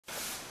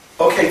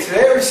Okay,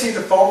 today I received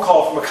a phone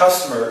call from a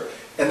customer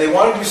and they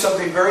want to do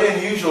something very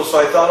unusual,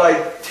 so I thought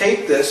I'd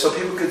tape this so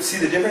people could see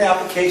the different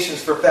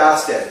applications for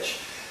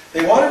FastEdge.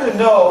 They wanted to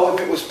know if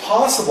it was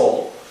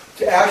possible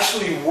to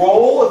actually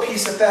roll a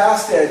piece of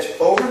FastEdge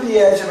over the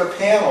edge of a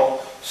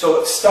panel so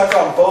it's stuck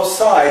on both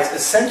sides,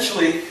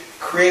 essentially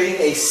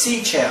creating a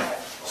C channel.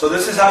 So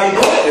this is how you do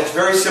it. It's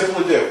very simple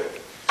to do.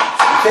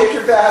 You take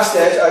your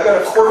FastEdge. I've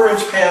got a 1/4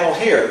 inch panel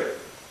here.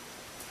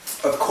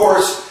 Of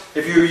course,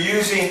 if you're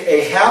using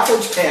a 1/2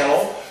 inch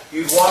panel,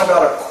 you'd want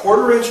about a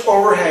 1/4 inch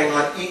overhang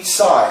on each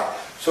side.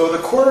 So with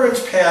a 1/4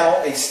 inch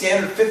panel, a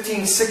standard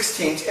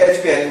 15/16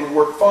 edge banding would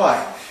work fine.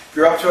 If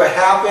you're up to a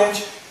 1/2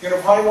 inch, you're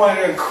going to probably want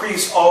to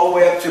increase all the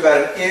way up to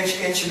about 1 inch,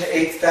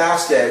 1.125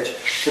 FastEdge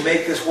to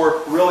make this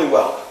work really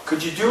well.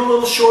 Could you do a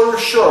little shorter?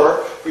 Sure,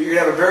 but you're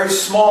going to have a very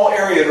small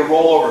area to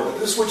roll over. But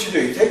this is what you do.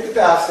 You take the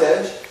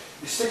FastEdge,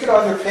 you stick it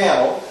on your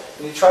panel,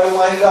 and you try to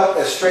line it up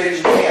as straight as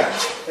you can.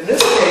 In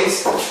this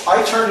case,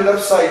 I turned it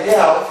upside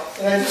down,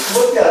 and I just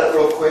looked at it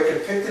real quick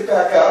and picked it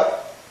back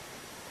up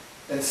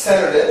and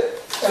centered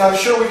it. And I'm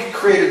sure we could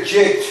create a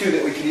jig, too,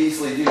 that we could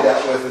easily do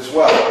that with as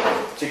well,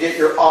 to get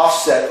your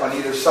offset on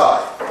either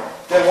side.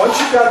 Then once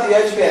you've got the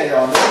edge banding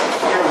on there,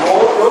 you're going to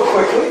roll it real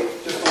quickly,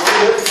 just a little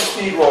bit with a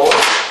speed roll.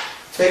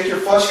 Take your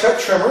flush cut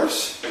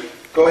trimmers,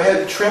 go ahead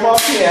and trim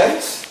off the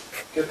ends,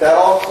 get that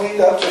all cleaned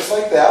up just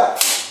like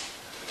that.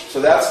 So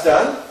that's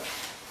done.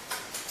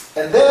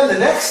 And then the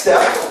next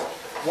step,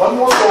 one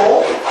more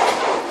roll.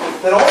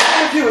 Then all you're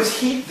going to do is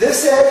heat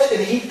this edge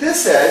and heat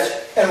this edge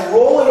and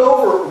roll it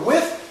over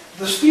with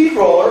the speed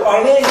roller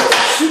on an angle.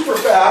 Super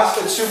fast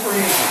and super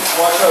easy.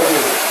 Watch how I do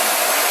it.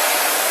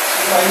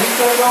 See my heat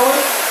gun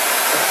going?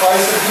 Apply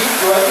some heat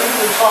directly to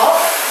the top.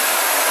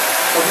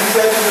 So these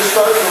edges are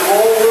starting to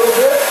roll a little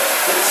bit,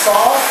 get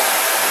soft.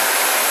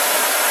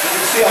 You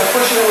can see I'm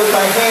pushing it with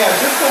my hand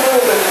just a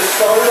little bit to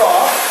start it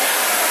off.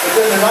 But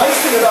then the nice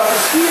thing about the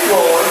speed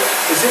roller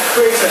is it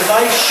creates a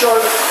nice sharp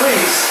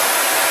crease,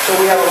 so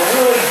we have a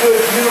really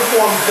good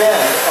uniform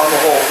bend on the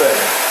whole thing.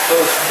 So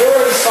it's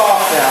very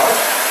soft now.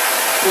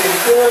 Getting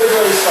very,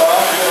 very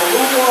soft. You get a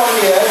little more on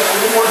the edge, a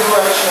little more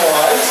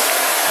directionalized.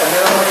 And then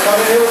I'm going to come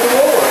in here with the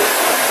roller.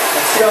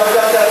 And see how I've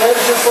got that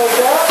edge just like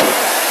that?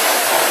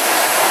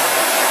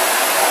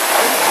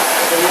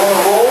 So you want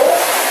to roll.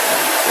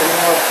 And you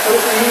want to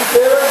put the heat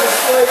there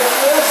just like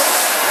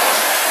this.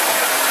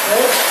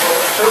 Okay, so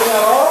turn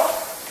that off.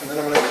 And then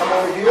I'm going to come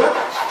over here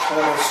and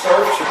I'm going to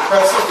start to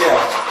press it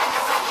down.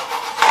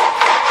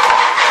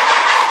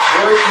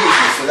 Very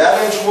easy. So that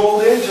edge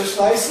rolled in just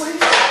nicely.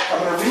 I'm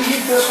going to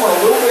reheat this one a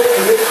little bit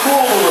because it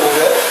cooled a little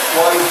bit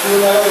while he's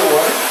doing that other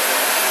one.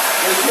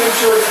 Just make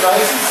sure it's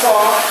nice and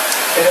soft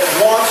and it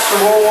wants to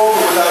roll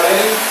over without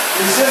any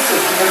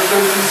resistance, because if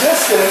there's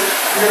resistance,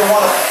 you're going to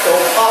want to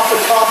pop the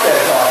top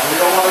edge off. We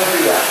don't want to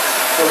do that.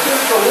 So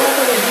just a little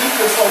bit of heat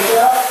just like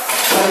that,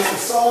 nice and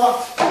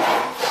soft. And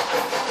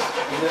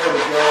there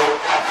we go.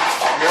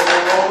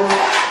 Roll over.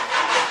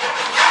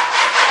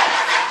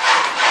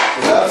 So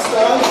that's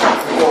done.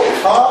 We go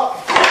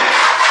top.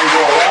 We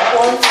roll that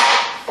one.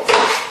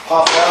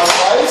 Pop down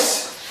twice.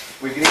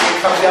 We can even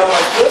come down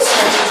like this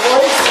once or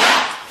twice.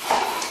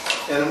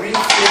 And we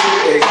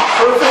created a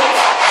perfect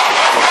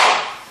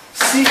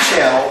C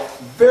channel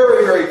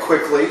very, very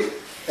quickly.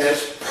 And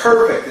it's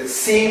perfect. It's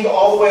seamed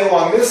all the way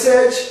along this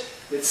edge.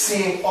 It's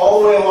seamed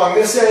all the way along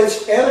this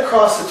edge and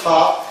across the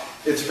top.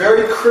 It's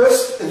very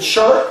crisp and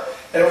sharp,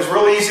 and it was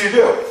really easy to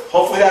do.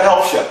 Hopefully that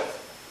helps you.